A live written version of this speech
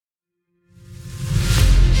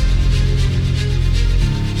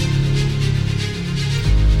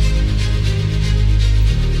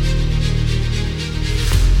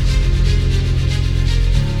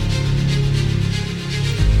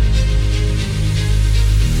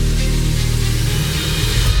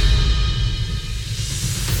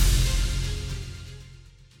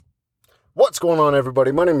going on,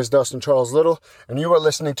 everybody? My name is Dustin Charles Little, and you are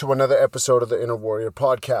listening to another episode of the Inner Warrior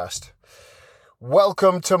Podcast.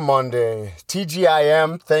 Welcome to Monday.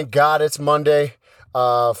 TGIM, thank God it's Monday.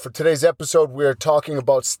 For today's episode, we are talking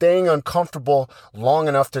about staying uncomfortable long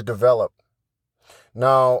enough to develop.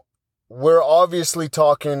 Now, we're obviously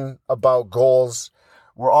talking about goals.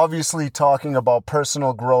 We're obviously talking about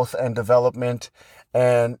personal growth and development.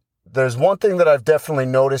 And there's one thing that I've definitely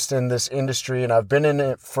noticed in this industry, and I've been in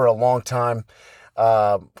it for a long time,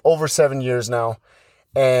 over 7 years now.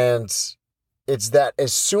 And it's that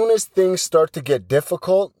as soon as things start to get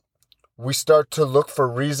difficult, we start to look for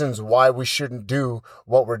reasons why we shouldn't do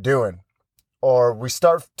what we're doing. Or we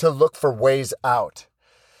start to look for ways out.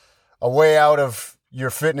 A way out of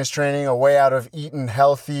your fitness training, a way out of eating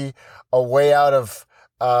healthy, a way out of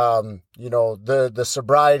the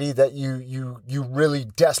sobriety that you really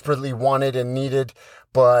desperately wanted and needed.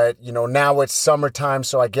 But, now it's summertime,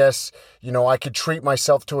 so I guess, I could treat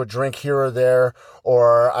myself to a drink here or there,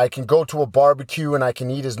 or I can go to a barbecue and I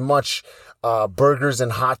can eat as much burgers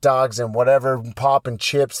and hot dogs and whatever pop and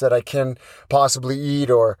chips that I can possibly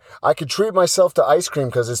eat, or I could treat myself to ice cream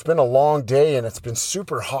because it's been a long day and it's been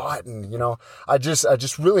super hot, and I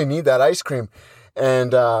just really need that ice cream.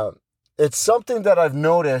 And it's something that I've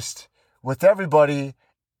noticed with everybody,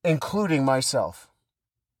 including myself.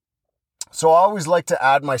 So I always like to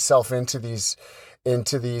add myself into these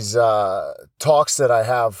talks that I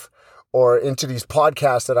have, or into these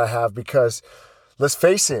podcasts that I have, because let's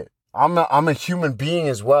face it, I'm a human being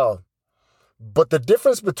as well. But the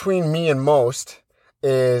difference between me and most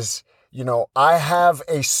is, I have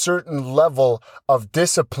a certain level of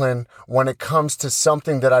discipline when it comes to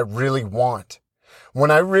something that I really want.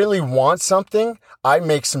 When I really want something, I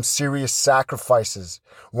make some serious sacrifices.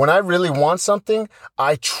 When I really want something,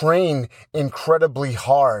 I train incredibly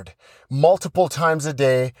hard, multiple times a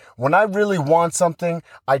day. When I really want something,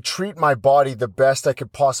 I treat my body the best I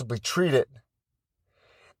could possibly treat it.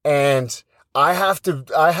 And I have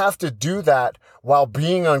to do that while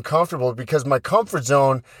being uncomfortable, because my comfort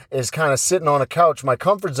zone is kind of sitting on a couch. My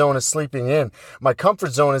comfort zone is sleeping in. My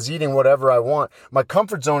comfort zone is eating whatever I want. My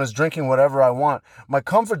comfort zone is drinking whatever I want. My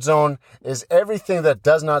comfort zone is everything that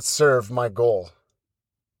does not serve my goal.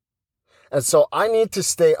 And so I need to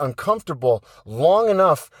stay uncomfortable long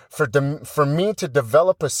enough for me to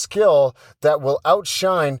develop a skill that will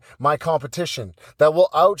outshine my competition, that will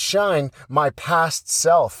outshine my past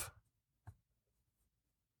self.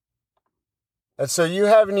 And so you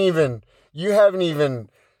haven't even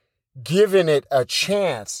given it a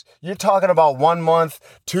chance. You're talking about 1 month,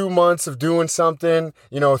 2 months of doing something,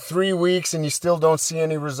 3 weeks and you still don't see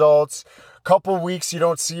any results. Couple weeks you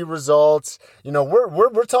don't see results.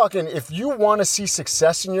 We're talking, if you want to see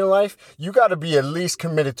success in your life, you got to be at least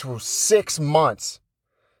committed to 6 months.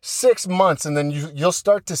 6 months, and then you'll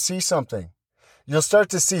start to see something. You'll start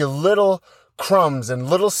to see little crumbs and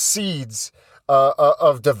little seeds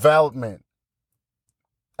of development.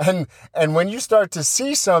 And when you start to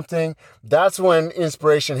see something, that's when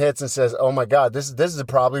inspiration hits and says, oh my God, this is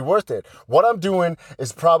probably worth it. What I'm doing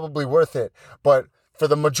is probably worth it. But for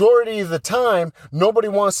the majority of the time, nobody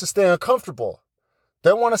wants to stay uncomfortable.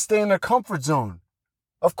 They want to stay in their comfort zone.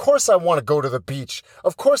 Of course I want to go to the beach.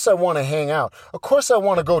 Of course I want to hang out. Of course I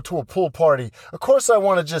want to go to a pool party. Of course I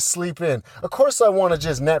want to just sleep in. Of course I want to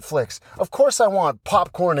just Netflix. Of course I want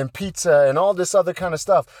popcorn and pizza and all this other kind of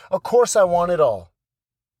stuff. Of course I want it all.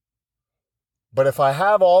 But if I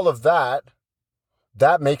have all of that,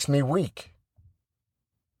 that makes me weak.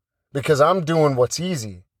 Because I'm doing what's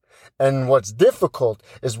easy. And what's difficult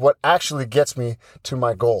is what actually gets me to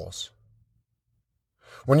my goals.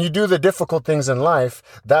 When you do the difficult things in life,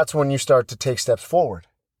 that's when you start to take steps forward.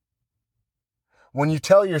 When you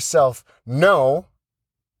tell yourself no,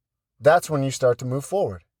 that's when you start to move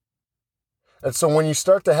forward. And so when you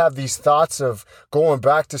start to have these thoughts of going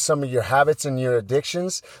back to some of your habits and your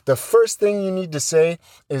addictions, the first thing you need to say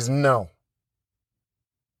is no.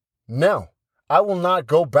 No, I will not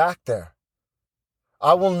go back there.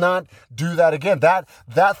 I will not do that again. That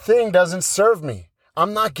thing doesn't serve me.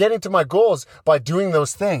 I'm not getting to my goals by doing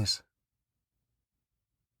those things.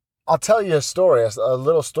 I'll tell you a story, a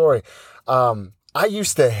little story. I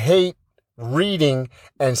used to hate reading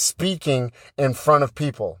and speaking in front of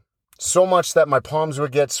people. So much that my palms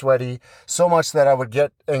would get sweaty, so much that I would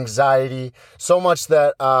get anxiety, so much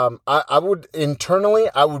that I would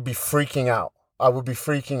be freaking out. I would be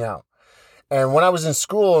freaking out. And when I was in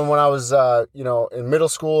school and when I was, in middle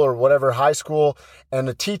school or whatever, high school, and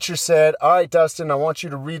the teacher said, all right, Dustin, I want you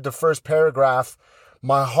to read the first paragraph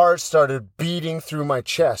my heart started beating through my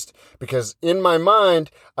chest because in my mind,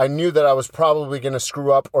 I knew that I was probably going to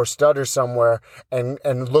screw up or stutter somewhere and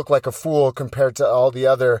look like a fool compared to all the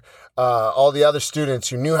other students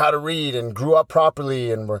who knew how to read and grew up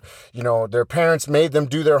properly and were, their parents made them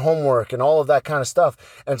do their homework and all of that kind of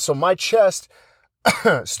stuff. And so my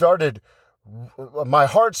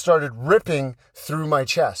heart started ripping through my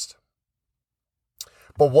chest.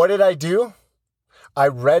 But what did I do? I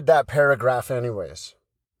read that paragraph anyways.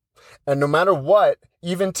 And no matter what,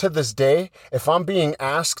 even to this day, if I'm being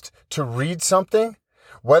asked to read something,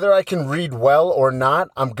 whether I can read well or not,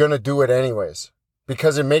 I'm going to do it anyways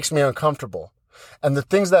because it makes me uncomfortable. And the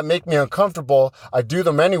things that make me uncomfortable, I do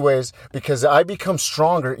them anyways because I become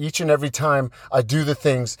stronger each and every time I do the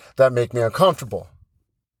things that make me uncomfortable.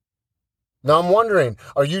 Now I'm wondering,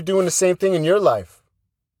 are you doing the same thing in your life?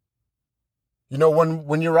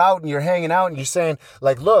 When you're out and you're hanging out and you're saying,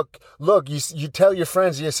 like, look, you tell your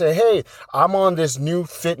friends, you say, hey, I'm on this new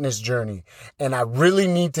fitness journey and I really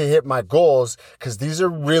need to hit my goals because these are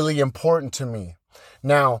really important to me.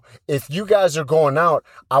 Now, if you guys are going out,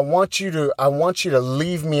 I want you to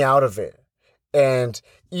leave me out of it. And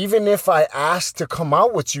even if I ask to come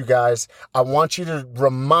out with you guys, I want you to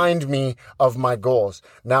remind me of my goals.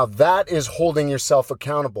 Now that is holding yourself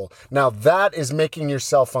accountable. Now that is making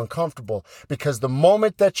yourself uncomfortable because the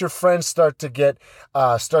moment that your friends start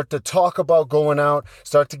to talk about going out,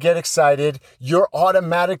 start to get excited, you're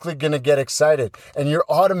automatically going to get excited and you're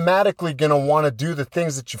automatically going to want to do the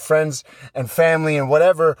things that your friends and family and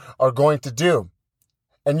whatever are going to do.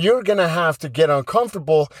 And you're going to have to get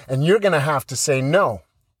uncomfortable and you're going to have to say no.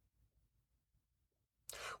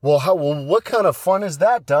 Well, what kind of fun is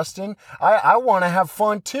that, Dustin? I want to have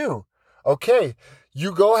fun too. Okay,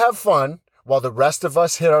 you go have fun while the rest of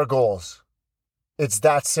us hit our goals. It's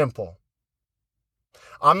that simple.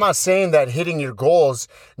 I'm not saying that hitting your goals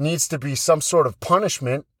needs to be some sort of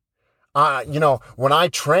punishment. When I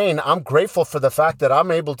train, I'm grateful for the fact that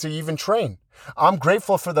I'm able to even train. I'm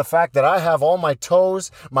grateful for the fact that I have all my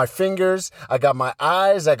toes, my fingers, I got my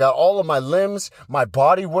eyes, I got all of my limbs, my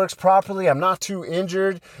body works properly, I'm not too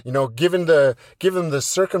injured, given the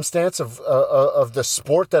circumstance of the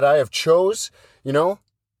sport that I have chose,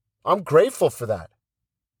 I'm grateful for that.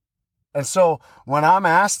 And so when I'm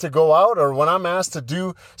asked to go out or when I'm asked to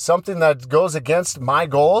do something that goes against my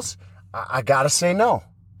goals, I gotta say no.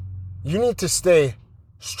 You need to stay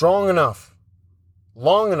strong enough,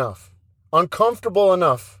 long enough, uncomfortable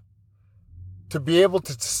enough to be able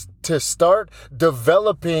to start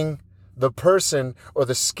developing the person or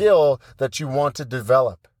the skill that you want to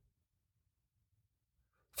develop.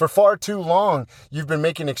 For far too long, you've been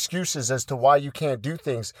making excuses as to why you can't do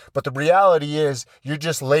things, but the reality is you're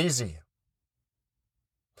just lazy.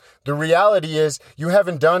 The reality is you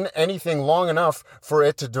haven't done anything long enough for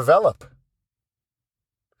it to develop.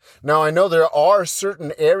 Now, I know there are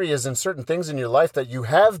certain areas and certain things in your life that you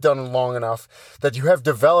have done long enough that you have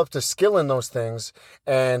developed a skill in those things,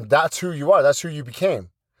 and that's who you are. That's who you became.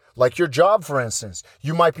 Like your job, for instance.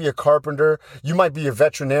 You might be a carpenter. You might be a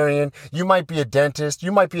veterinarian. You might be a dentist.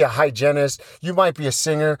 You might be a hygienist. You might be a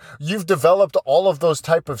singer. You've developed all of those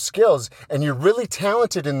type of skills, and you're really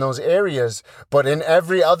talented in those areas. But in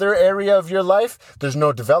every other area of your life, there's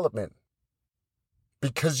no development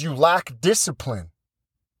because you lack discipline.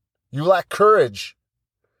 You lack courage.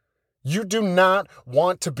 You do not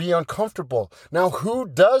want to be uncomfortable. Now, who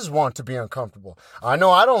does want to be uncomfortable? I know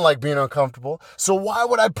I don't like being uncomfortable, so why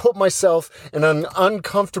would I put myself in an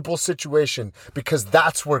uncomfortable situation? Because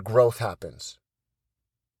that's where growth happens.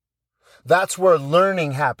 That's where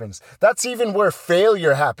learning happens. That's even where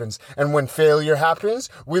failure happens. And when failure happens,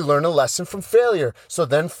 we learn a lesson from failure. So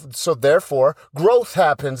therefore, growth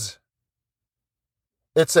happens.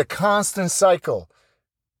 It's a constant cycle.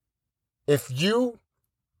 If you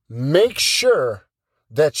make sure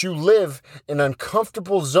that you live in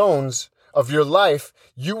uncomfortable zones of your life,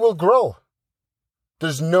 you will grow.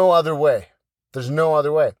 There's no other way. There's no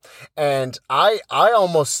other way. And I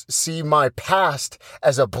almost see my past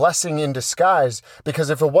as a blessing in disguise, because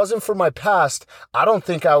if it wasn't for my past, I don't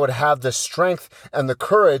think I would have the strength and the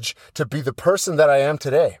courage to be the person that I am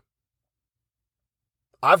today.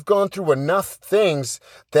 I've gone through enough things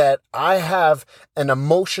that I have an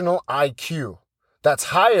emotional IQ that's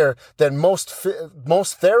higher than most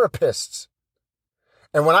therapists.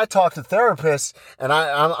 And when I talk to therapists and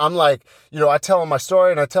I'm like, I tell them my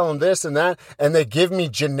story and I tell them this and that, and they give me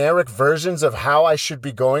generic versions of how I should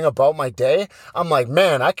be going about my day, I'm like,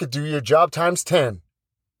 man, I could do your job times 10.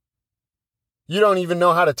 You don't even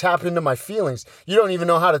know how to tap into my feelings. You don't even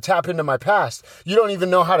know how to tap into my past. You don't even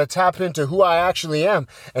know how to tap into who I actually am.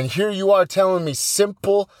 And here you are telling me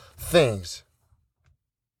simple things.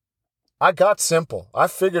 I got simple. I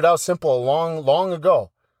figured out simple long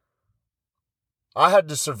ago. I had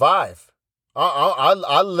to survive. I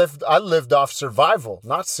lived off survival,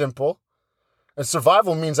 not simple. And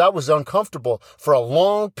survival means I was uncomfortable for a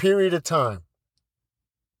long period of time.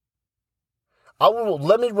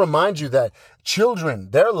 Let me remind you that children,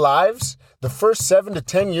 their lives, the first 7 to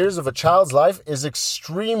 10 years of a child's life is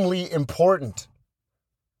extremely important.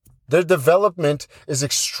 Their development is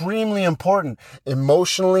extremely important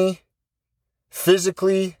emotionally,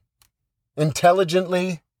 physically,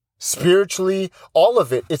 intelligently, spiritually, all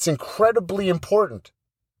of it. It's incredibly important.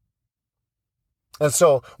 And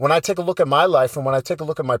so when I take a look at my life and when I take a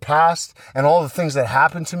look at my past and all the things that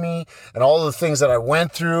happened to me and all the things that I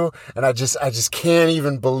went through, and I just can't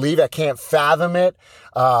even believe, I can't fathom it.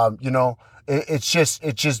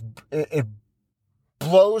 It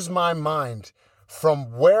blows my mind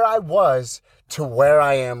from where I was to where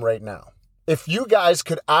I am right now. If you guys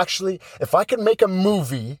could if I could make a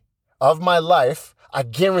movie of my life, I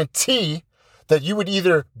guarantee that you would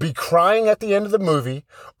either be crying at the end of the movie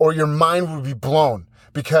or your mind would be blown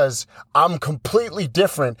because I'm completely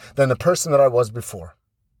different than the person that I was before.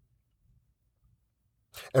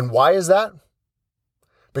 And why is that?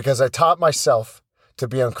 Because I taught myself to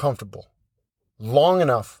be uncomfortable long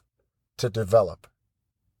enough to develop.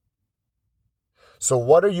 So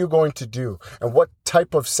what are you going to do? And what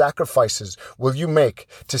type of sacrifices will you make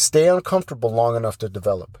to stay uncomfortable long enough to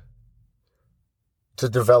develop? To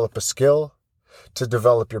develop a skill, to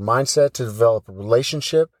develop your mindset, to develop a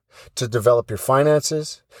relationship, to develop your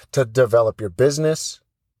finances, to develop your business,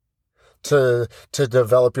 to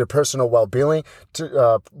develop your personal well-being.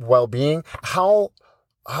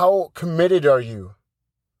 How committed are you?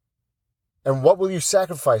 And what will you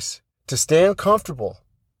sacrifice to stay uncomfortable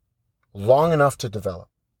long enough to develop?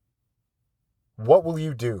 What will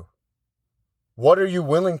you do? What are you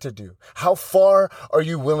willing to do? How far are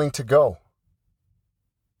you willing to go?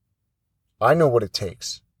 I know what it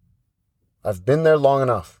takes. I've been there long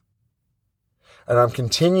enough. And I'm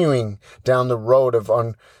continuing down the road of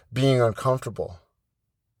being uncomfortable.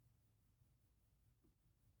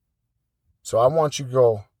 So I want you to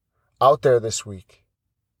go out there this week.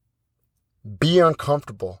 Be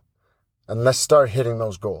uncomfortable. And let's start hitting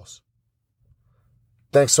those goals.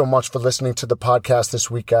 Thanks so much for listening to the podcast this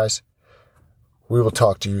week, guys. We will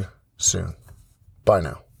talk to you soon. Bye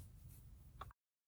now.